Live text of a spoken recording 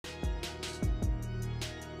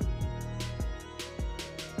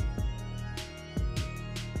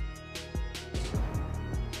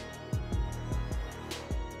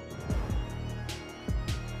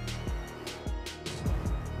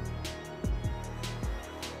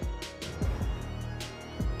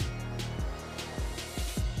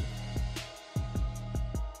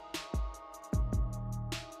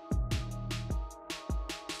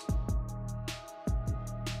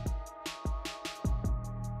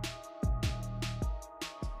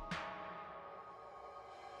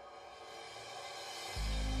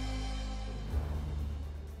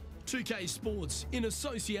2K Sports, in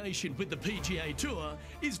association with the PGA Tour,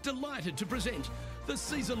 is delighted to present the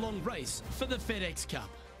season-long race for the FedEx Cup.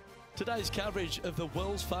 Today's coverage of the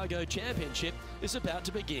Wells Fargo Championship is about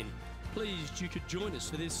to begin. Pleased you could join us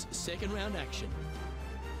for this second round action.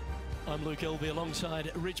 I'm Luke Elvey alongside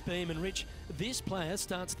Rich Beam. And Rich, this player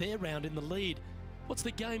starts their round in the lead. What's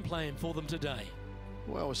the game plan for them today?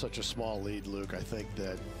 Well, with such a small lead, Luke, I think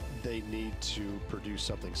that they need to produce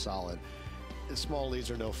something solid. Small leads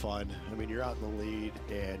are no fun. I mean, you're out in the lead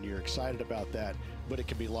and you're excited about that, but it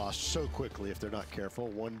can be lost so quickly if they're not careful.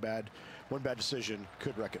 One bad decision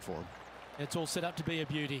could wreck it for them. It's all set up to be a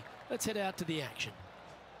beauty. Let's head out to the action.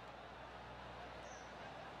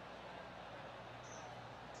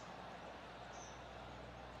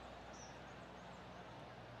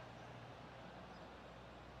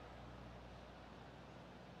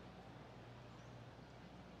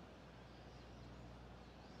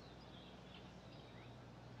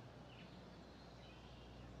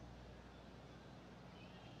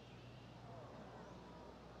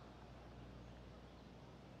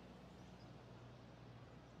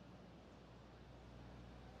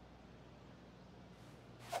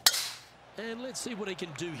 And let's see what he can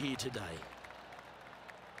do here today.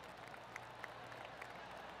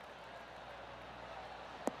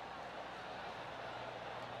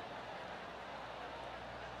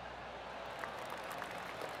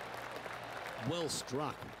 Well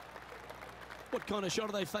struck. What kind of shot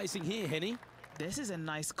are they facing here, Henny? This is a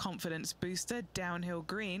nice confidence booster. Downhill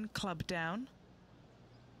green, club down.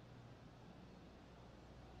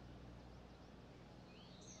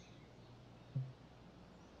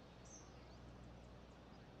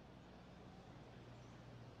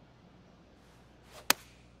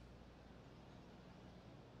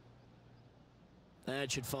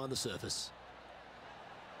 That should find the surface.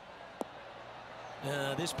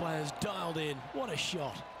 This player's dialed in. What a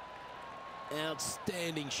shot.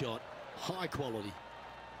 Outstanding shot. High quality.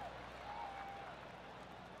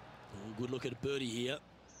 Oh, good look at a birdie here.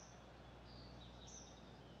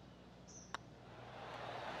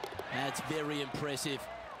 That's very impressive.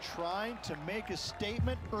 Trying to make a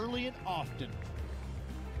statement early and often.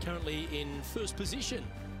 Currently in first position.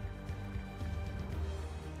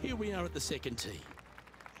 Here we are at the second tee.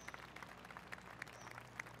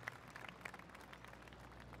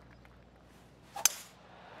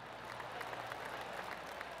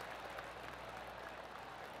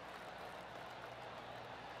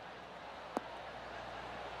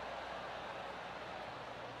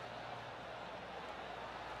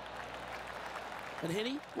 And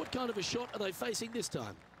Henny, what kind of a shot are they facing this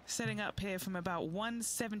time? Setting up here from about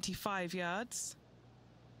 175 yards.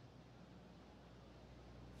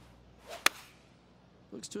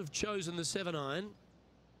 Looks to have chosen the 7-iron.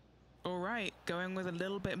 All right, going with a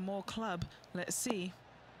little bit more club. Let's see.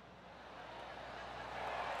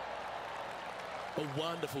 A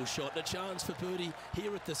wonderful shot, a chance for birdie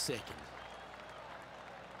here at the second.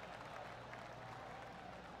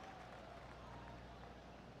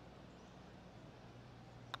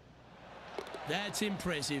 That's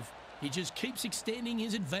impressive. He just keeps extending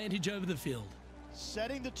his advantage over the field.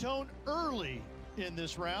 Setting the tone early in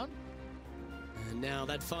this round. And now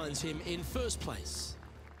that finds him in first place.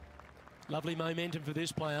 Lovely momentum for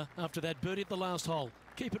this player after that birdie at the last hole.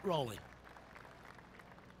 Keep it rolling.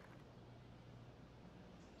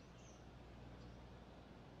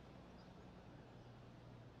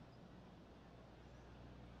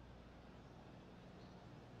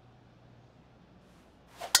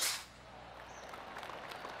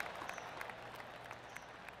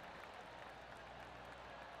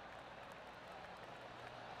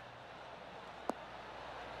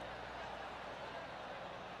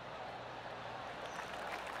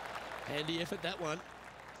 Handy effort, that one.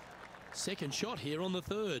 Second shot here on the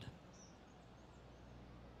third.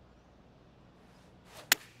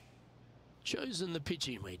 Chosen the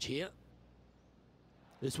pitching wedge here.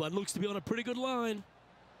 This one looks to be on a pretty good line.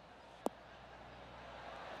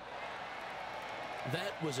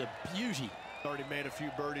 That was a beauty. Already made a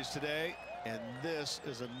few birdies today, and this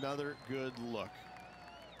is another good look.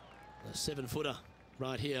 A 7-footer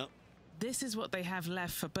right here. This is what they have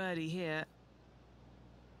left for birdie here.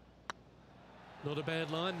 Not a bad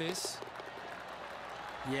line, this.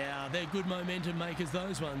 Yeah, they're good momentum makers,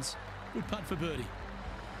 those ones. Good putt for birdie.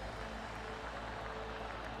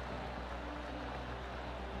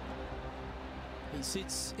 He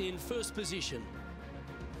sits in first position.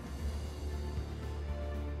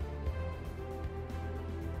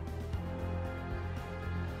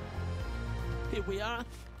 Here we are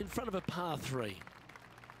in front of a par 3.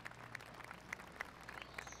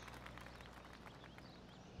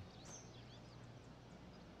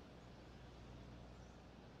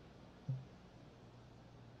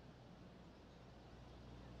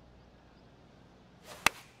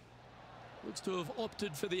 Looks to have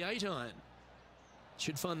opted for the 8-iron.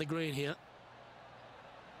 Should find the green here.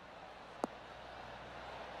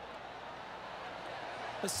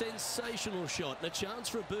 A sensational shot and a chance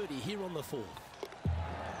for a birdie here on the 4th.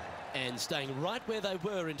 And staying right where they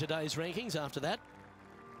were in today's rankings after that.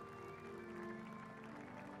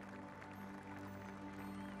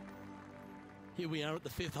 Here we are at the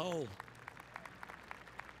 5th hole.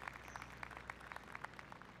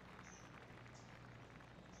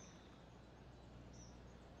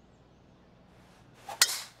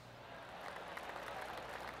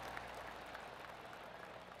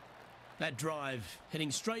 That drive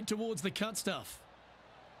heading straight towards the cut stuff.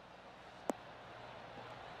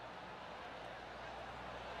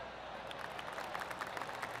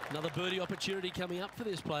 Another birdie opportunity coming up for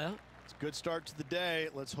this player. It's a good start to the day.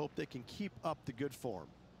 Let's hope they can keep up the good form.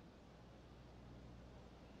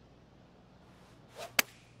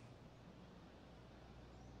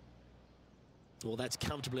 Well, that's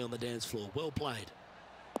comfortably on the dance floor. Well played.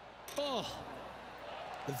 Oh,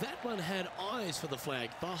 that one had eyes for the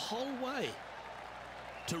flag the whole way.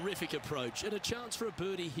 Terrific approach and a chance for a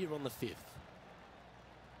birdie here on the 5th.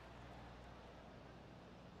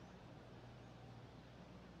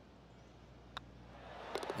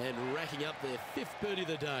 And racking up their 5th birdie of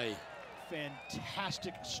the day.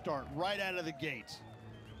 Fantastic start right out of the gate.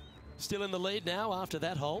 Still in the lead now after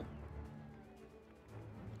that hole.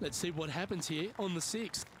 Let's see what happens here on the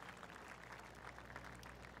 6th.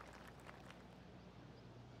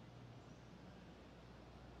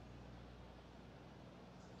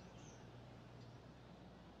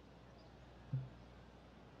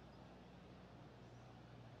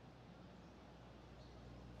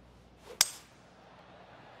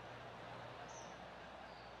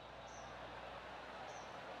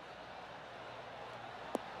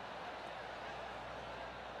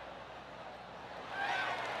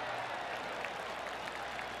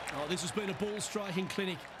 Oh, this has been a ball striking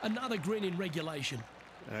clinic. Another green in regulation.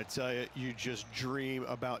 And I tell you, you just dream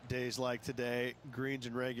about days like today. Greens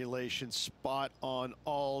in regulation, spot on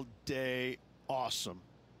all day. Awesome.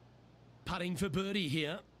 Putting for birdie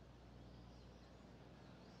here.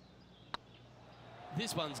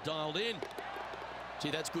 This one's dialed in.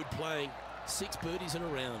 Gee, that's good playing. 6 birdies in a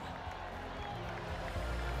round.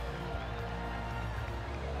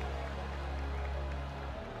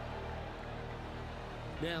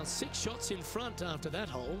 Now 6 shots in front after that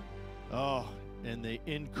hole. Oh, and they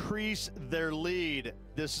increase their lead.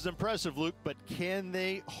 This is impressive, Luke, but can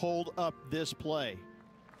they hold up this play?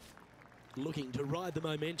 Looking to ride the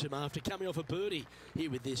momentum after coming off a birdie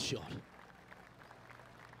here with this shot.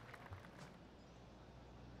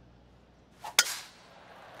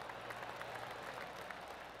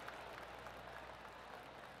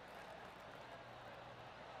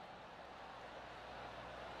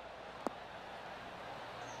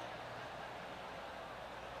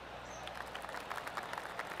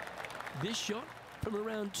 This shot from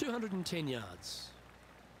around 210 yards.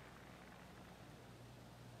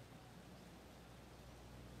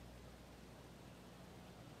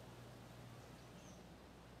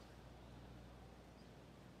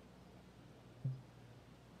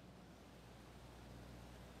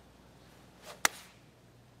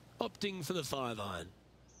 Opting for the 5-iron.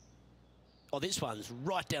 Oh, this one's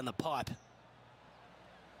right down the pipe.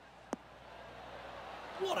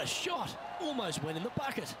 What a shot! Almost went in the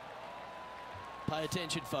bucket. Pay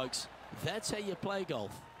attention, folks. That's how you play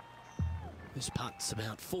golf. This putt's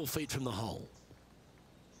about 4 feet from the hole.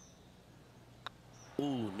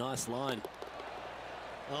 Ooh, nice line.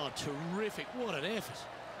 Oh, terrific. What an effort.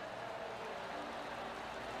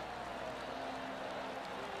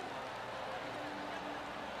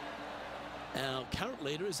 Our current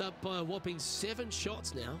leader is up by a whopping 7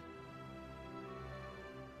 shots now.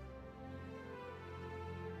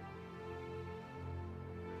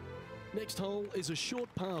 Next hole is a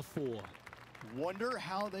short par 4. Wonder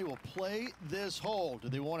how they will play this hole. Do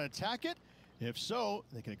they want to attack it? If so,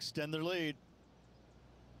 they can extend their lead.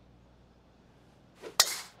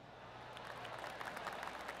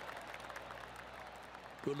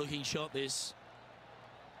 Good looking shot this.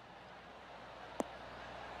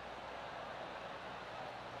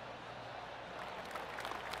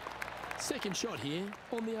 Second shot here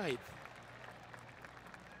on the 8th.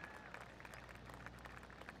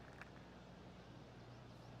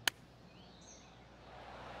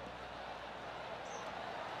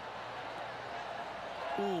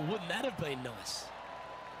 Oh, wouldn't that have been nice?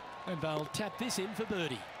 And they'll tap this in for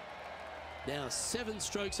birdie. Now 7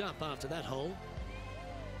 strokes up after that hole.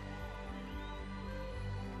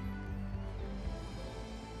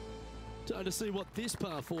 Time to see what this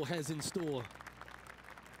par 4 has in store.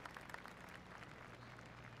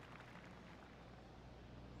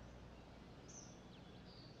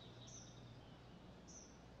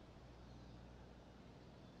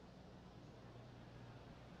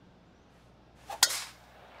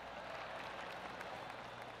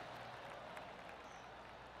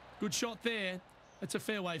 Good shot there. That's a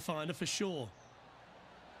fairway finder for sure.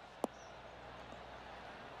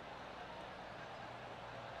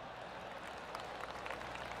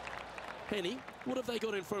 Penny, what have they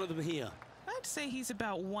got in front of them here? I'd say he's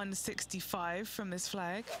about 165 from this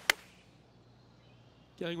flag.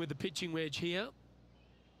 Going with the pitching wedge here.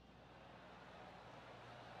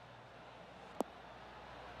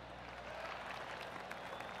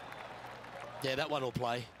 Yeah, that one will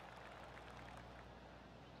play.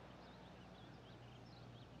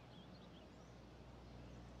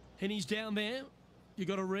 Henny's down there. You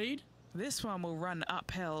got a read? This one will run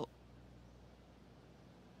uphill.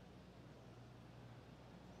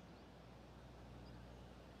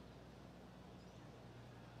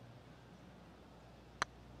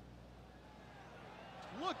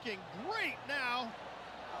 Looking great now.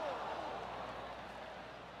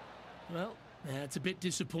 Well, that's a bit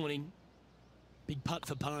disappointing. Big putt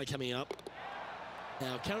for par coming up.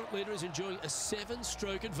 Our current leader is enjoying a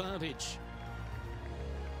 7-stroke advantage.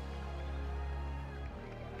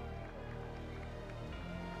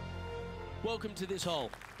 Welcome to this hole.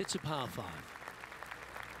 It's a par 5.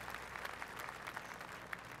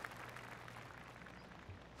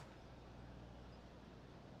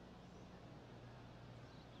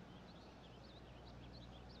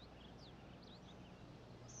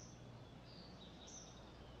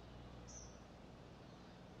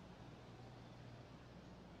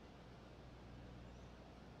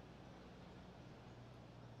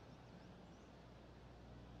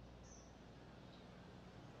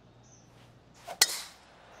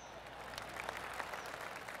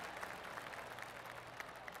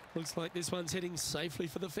 Looks like this one's heading safely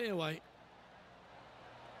for the fairway.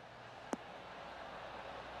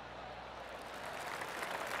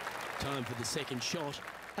 Time for the second shot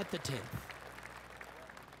at the 10th.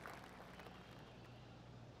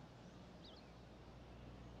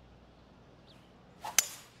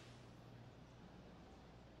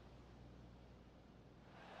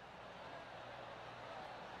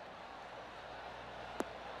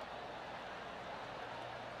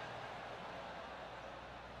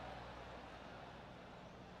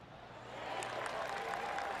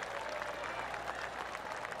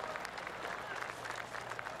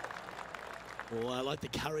 Oh, I like the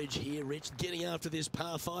courage here, Rich, getting after this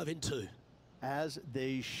par 5 in 2. As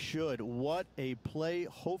they should. What a play.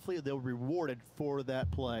 Hopefully they'll be rewarded for that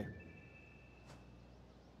play.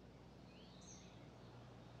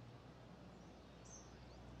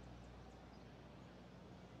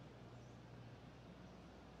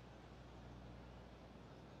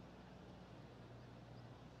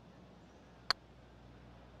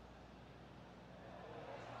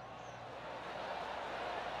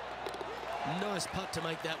 Nice putt to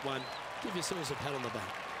make that one. Give yourselves a pat on the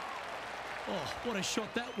back. Oh, what a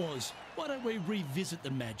shot that was. Why don't we revisit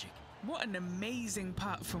the magic? What an amazing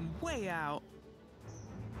putt from way out.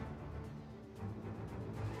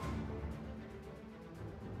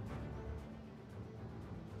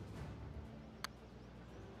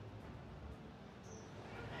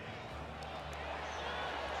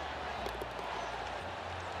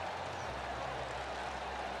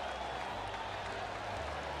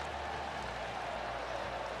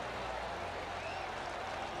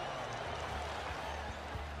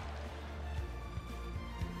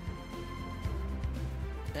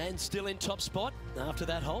 And still in top spot after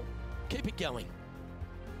that hole. Keep it going.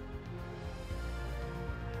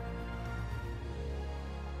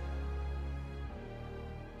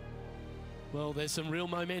 Well, there's some real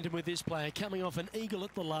momentum with this player coming off an eagle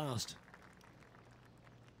at the last.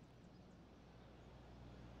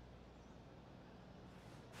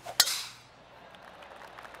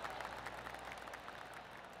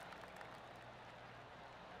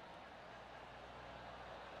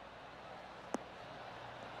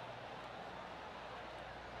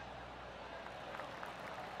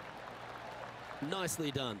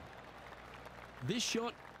 Nicely done. This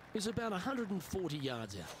shot is about 140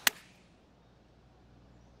 yards out.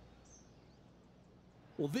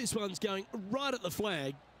 Well, this one's going right at the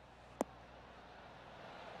flag.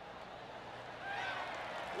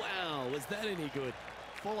 Wow, was that any good?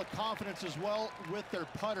 Full of confidence as well with their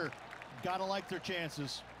putter. Gotta like their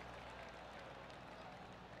chances.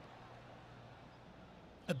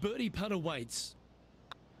 A birdie putt awaits.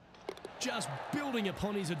 Just building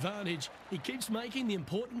upon his advantage, he keeps making the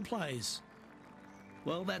important plays.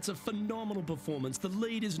 Well, that's a phenomenal performance. The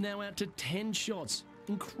lead is now out to 10 shots.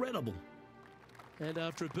 Incredible. And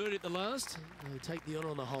after a birdie at the last, they take the honour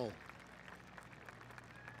on the hole.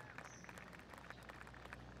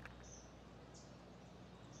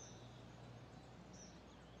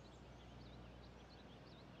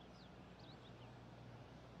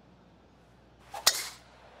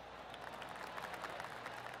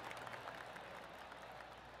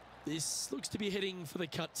 This looks to be heading for the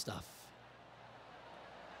cut stuff.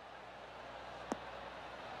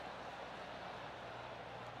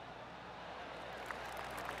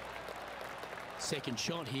 Second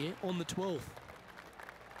shot here on the 12th.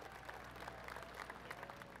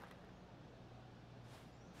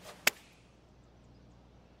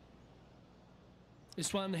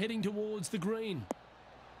 This one heading towards the green.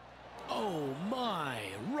 Oh my,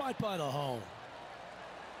 right by the hole.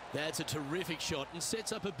 That's a terrific shot and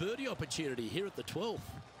sets up a birdie opportunity here at the 12th.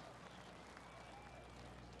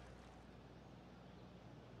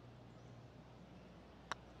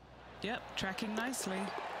 Yep, tracking nicely.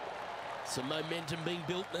 Some momentum being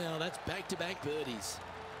built now. That's back-to-back birdies.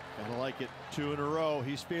 Gotta like it. 2 in a row.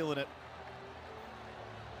 He's feeling it.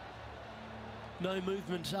 No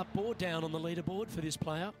movement up or down on the leaderboard for this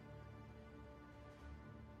player.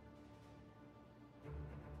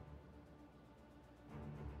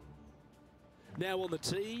 Now on the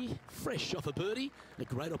tee, fresh off a birdie, a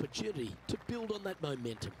great opportunity to build on that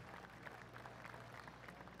momentum.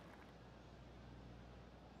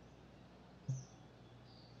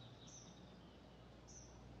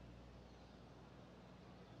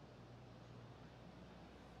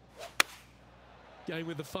 Going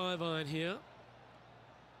with the 5-iron here.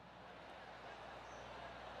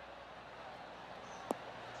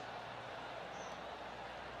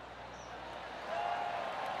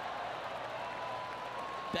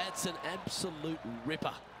 That's an absolute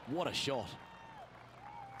ripper. What a shot.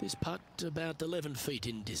 This putt about 11 feet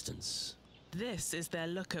in distance. This is their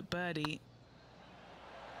look at birdie.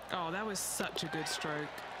 Oh, that was such a good stroke.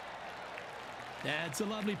 That's a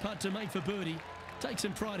lovely putt to make for birdie. Take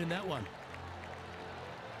some pride in that one.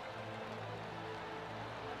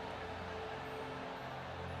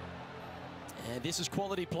 And this is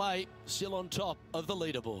quality play, still on top of the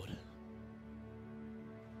leaderboard.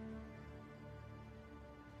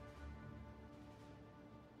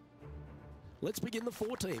 Let's begin the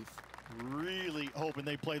 14th. Really hoping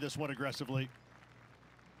they play this one aggressively.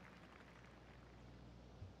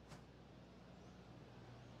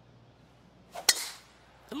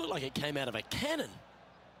 It looked like it came out of a cannon.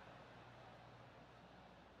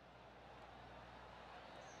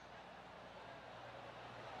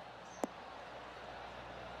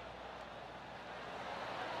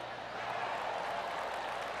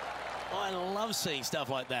 I love seeing stuff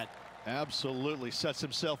like that. Absolutely sets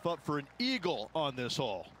himself up for an eagle on this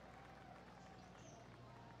hole.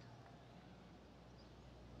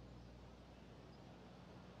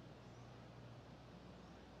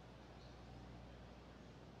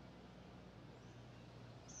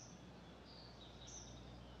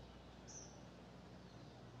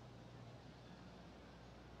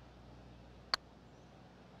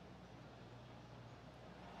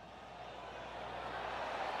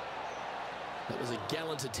 That was a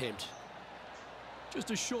gallant attempt. Just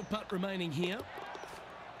a short putt remaining here.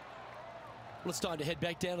 Well, it's time to head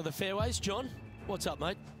back down to the fairways. John, what's up,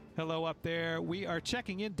 mate? Hello up there. We are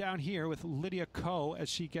checking in down here with Lydia Ko as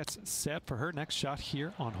she gets set for her next shot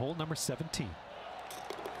here on hole number 17.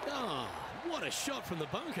 Ah, what a shot from the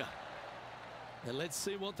bunker. And let's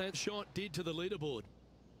see what that shot did to the leaderboard.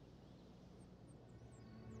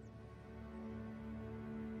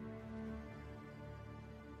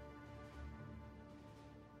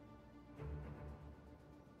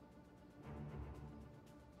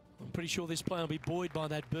 I'm pretty sure this player will be buoyed by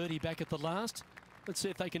that birdie back at the last. Let's see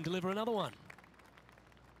if they can deliver another one.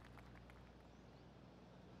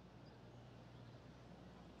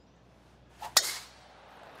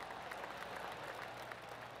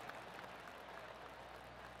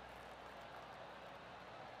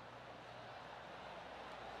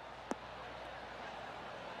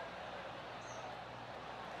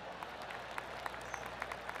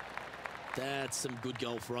 That's some good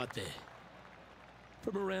golf right there.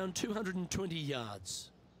 From around 220 yards.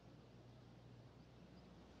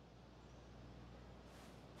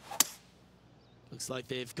 Looks like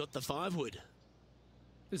they've got the 5-wood.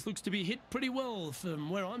 This looks to be hit pretty well from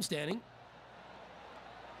where I'm standing.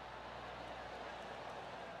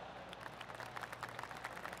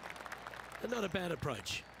 And not a bad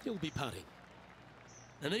approach. He'll be putting.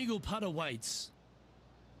 An eagle putt awaits.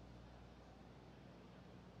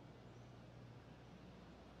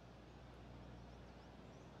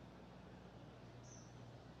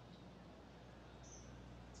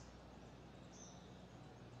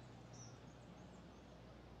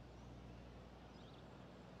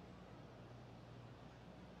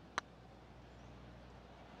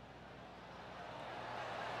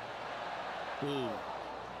 Ooh.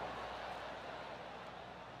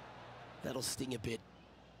 That'll sting a bit.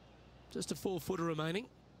 Just a 4-footer remaining.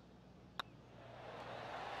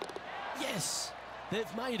 Yes,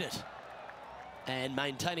 they've made it. And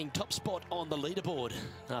maintaining top spot on the leaderboard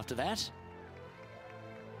after that.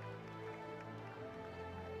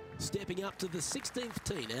 Stepping up to the 16th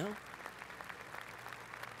tee now.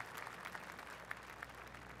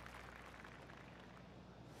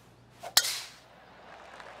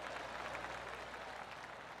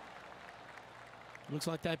 Looks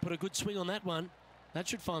like they put a good swing on that one. That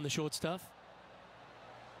should find the short stuff.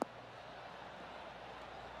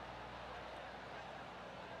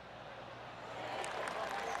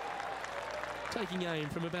 Taking aim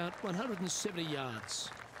from about 170 yards.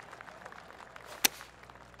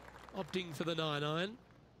 Opting for the 9-iron.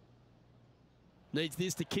 Needs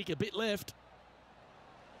this to kick a bit left.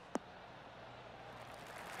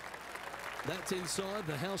 That's inside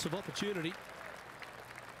the house of opportunity.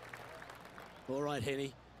 All right,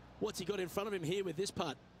 Henny. What's he got in front of him here with this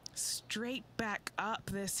putt? Straight back up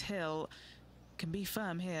this hill. Can be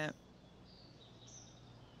firm here.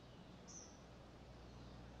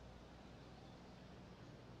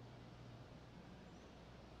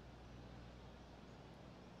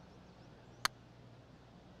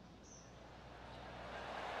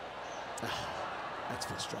 That's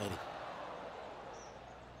frustrating.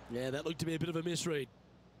 Yeah, that looked to be a bit of a misread.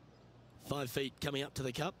 5 feet coming up to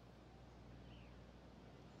the cup.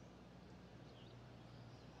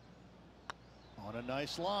 On a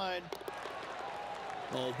nice line.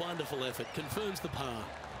 Oh, wonderful effort. Confirms the par.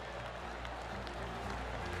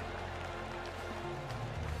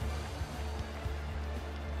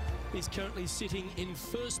 He's currently sitting in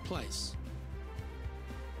first place.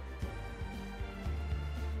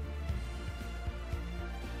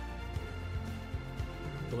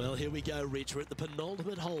 Well, here we go, Rich. We're at the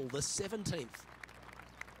penultimate hole, the 17th.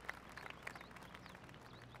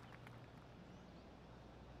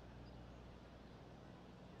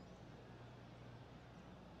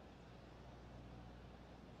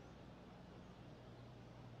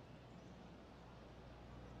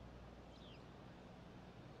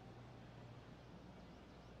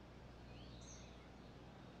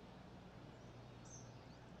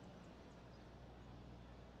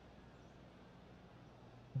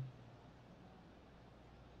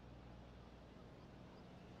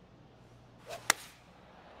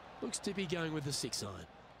 Looks to be going with the 6-iron.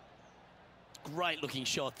 Great looking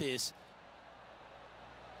shot, this.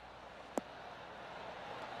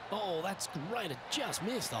 Oh, that's great. It just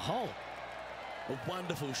missed the hole. A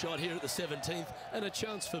wonderful shot here at the 17th and a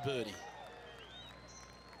chance for birdie.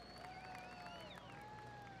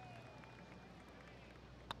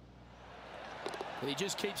 And he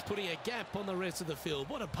just keeps putting a gap on the rest of the field.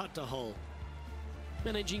 What a putt to hole.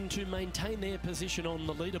 Managing to maintain their position on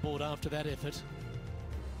the leaderboard after that effort.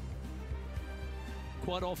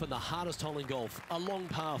 Quite often the hardest hole in golf, a long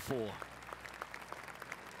par 4.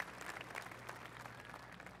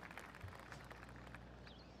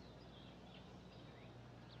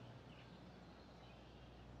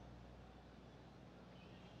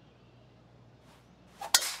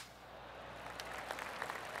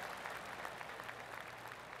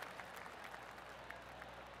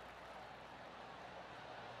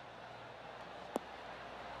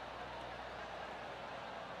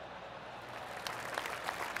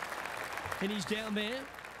 And he's down there.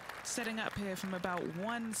 Setting up here from about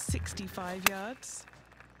 165 yards.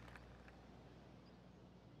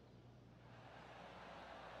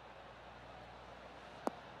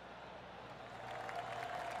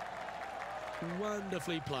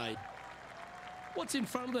 Wonderfully played. What's in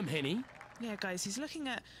front of them, Henny? Yeah, guys, he's looking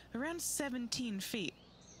at around 17 feet.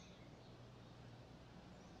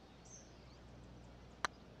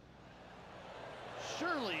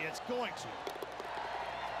 Surely it's going to.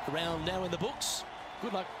 Round now in the books.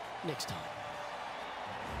 Good luck next time.